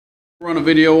Run a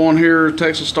video on here,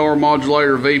 Texas Star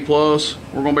Modulator V+. We're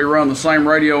going to be running the same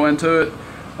radio into it.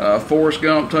 Forrest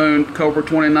Gump tuned Cobra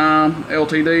 29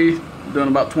 LTD, doing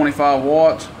about 25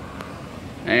 watts.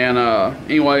 And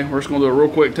anyway, we're just going to do a real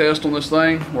quick test on this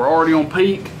thing. We're already on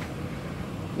peak.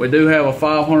 We do have a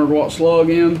 500 watt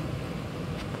slug in.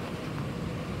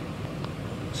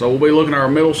 So we'll be looking at our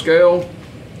middle scale.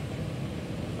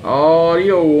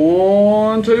 Audio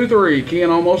 1 2 3,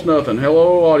 keying almost nothing.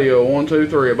 Hello audio 1 2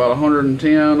 3, about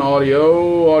 110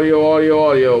 audio,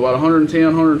 about 110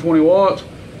 120 watts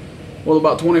with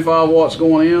about 25 watts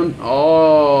going in.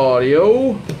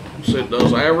 Audio, let's see if it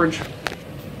does average.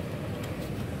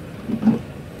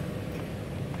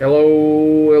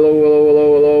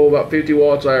 Hello, about 50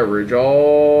 watts average.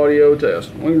 Audio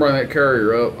test. We can bring that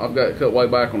carrier up. I've got it cut way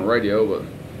back on the radio, but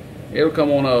it'll come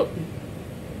on up.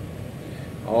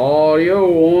 Audio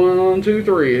 1 2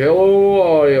 3, hello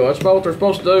audio. That's about what they're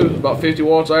supposed to do. About 50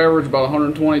 watts average, about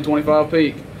 120 25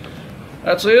 peak.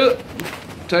 That's it.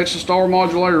 Texas Star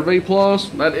Modulator V+.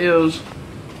 That is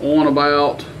on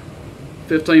about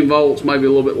 15 volts, maybe a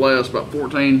little bit less, about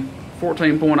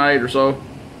 14.8 or so.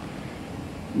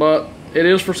 But it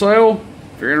is for sale.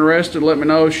 If you're interested, let me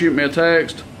know. Shoot me a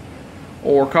text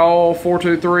or call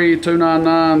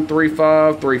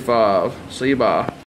 423-299-3535. See you, bye.